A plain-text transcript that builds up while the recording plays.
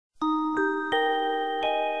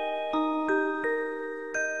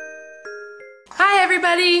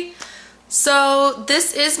everybody! So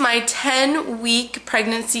this is my 10-week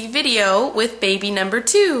pregnancy video with baby number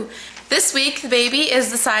 2. This week the baby is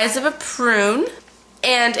the size of a prune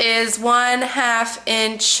and is 1/2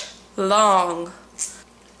 inch long.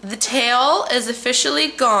 The tail is officially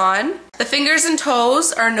gone. The fingers and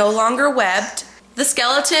toes are no longer webbed. The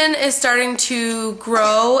skeleton is starting to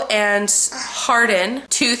grow and harden.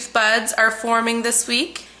 Tooth buds are forming this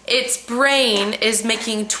week. Its brain is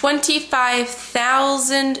making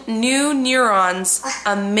 25,000 new neurons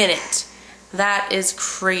a minute. That is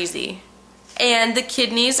crazy. And the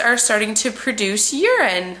kidneys are starting to produce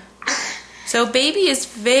urine. So baby is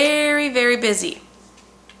very, very busy.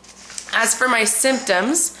 As for my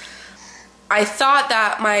symptoms, I thought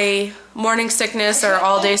that my morning sickness or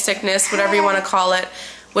all-day sickness, whatever you want to call it,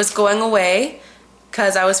 was going away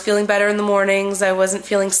because I was feeling better in the mornings. I wasn't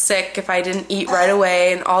feeling sick if I didn't eat right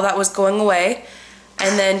away, and all that was going away.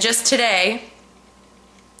 And then just today,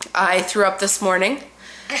 I threw up this morning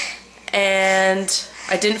and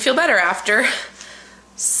I didn't feel better after.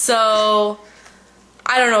 So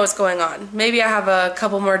I don't know what's going on. Maybe I have a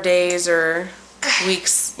couple more days or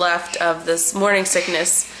weeks left of this morning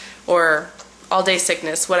sickness or all-day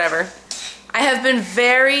sickness, whatever. I have been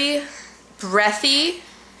very breathy,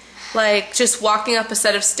 like just walking up a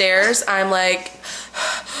set of stairs, I'm like,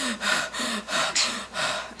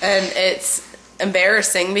 and it's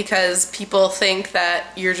embarrassing because people think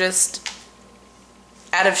that you're just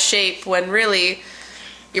out of shape when really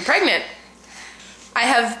you're pregnant. I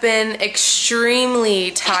have been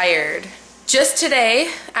extremely tired. Just today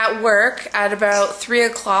at work at about 3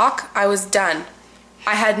 o'clock, I was done.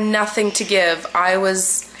 I had nothing to give. I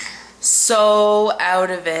was so out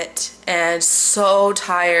of it and so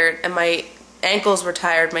tired, and my ankles were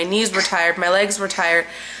tired, my knees were tired, my legs were tired.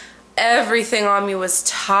 Everything on me was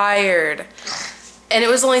tired. And it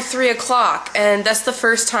was only 3 o'clock, and that's the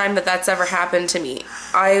first time that that's ever happened to me.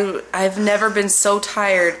 I've never been so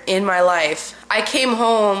tired in my life. I came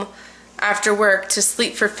home after work to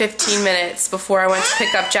sleep for 15 minutes before I went to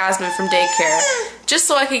pick up Jasmine from daycare, just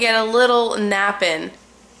so I could get a little nap in.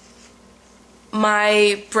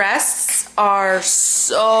 My breasts are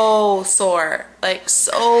so sore, like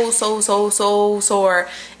so sore.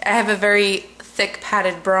 I have a very thick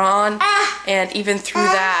padded bra on, and even through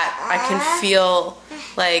that I can feel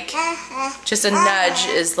like just a nudge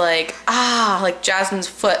is like Jasmine's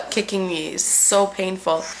foot kicking me. It's so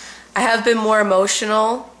painful. I have been more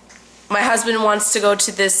emotional. My husband wants to go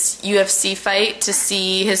to this UFC fight to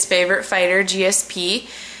see his favorite fighter, GSP,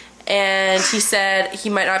 and he said he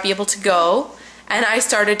might not be able to go, and I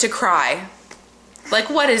started to cry. Like,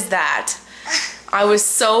 what is that? I was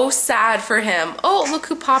so sad for him. Oh, look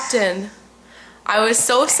who popped in. I was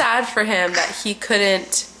so sad for him that he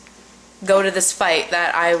couldn't go to this fight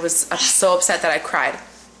that I was so upset that I cried.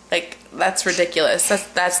 Like, that's ridiculous.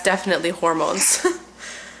 That's definitely hormones.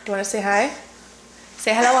 You want to say hi?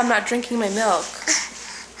 Say hello, I'm not drinking my milk.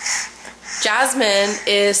 Jasmine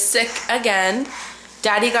is sick again.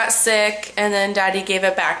 Daddy got sick, and then Daddy gave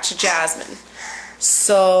it back to Jasmine.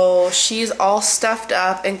 So she's all stuffed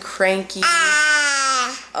up and cranky.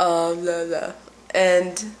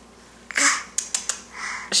 And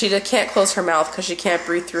she just can't close her mouth because she can't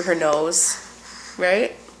breathe through her nose.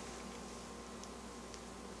 Right?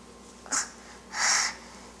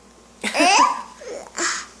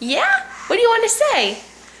 Yeah? What do you want to say?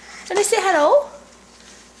 Want to say hello?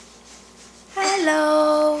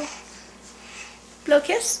 Hello. Blow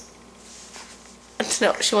kiss?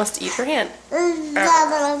 No, she wants to eat her hand.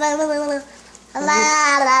 The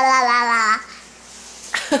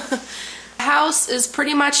house is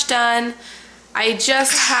pretty much done. I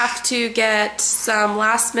just have to get some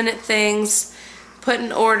last minute things put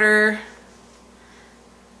in order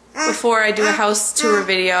before I do a house tour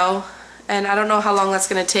video. And I don't know how long that's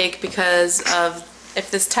going to take because of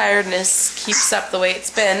if this tiredness keeps up the way it's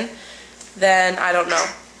been, then I don't know.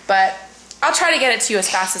 But I'll try to get it to you as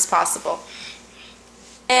fast as possible.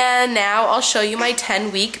 And now I'll show you my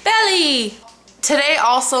 10-week belly. Today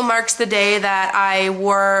also marks the day that I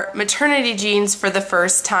wore maternity jeans for the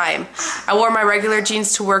first time. I wore my regular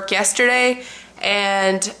jeans to work yesterday,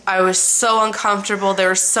 and I was so uncomfortable. They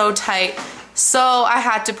were so tight. So I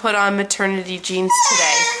had to put on maternity jeans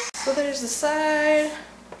today. So there's the side,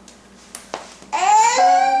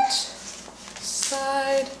 front,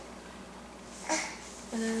 side,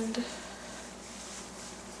 and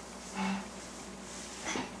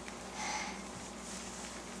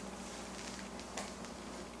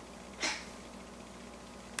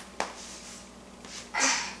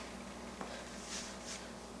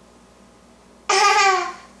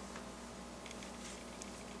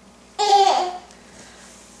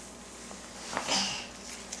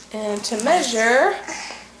And to measure,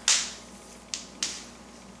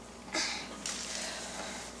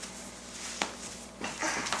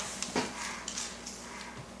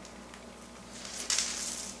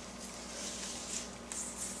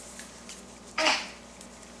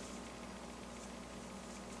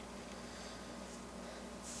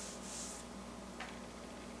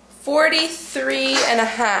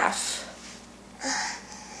 $43.5.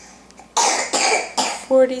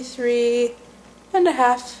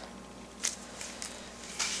 43.5.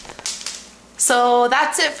 So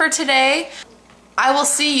that's it for today. I will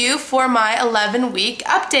see you for my 11-week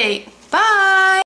update. Bye!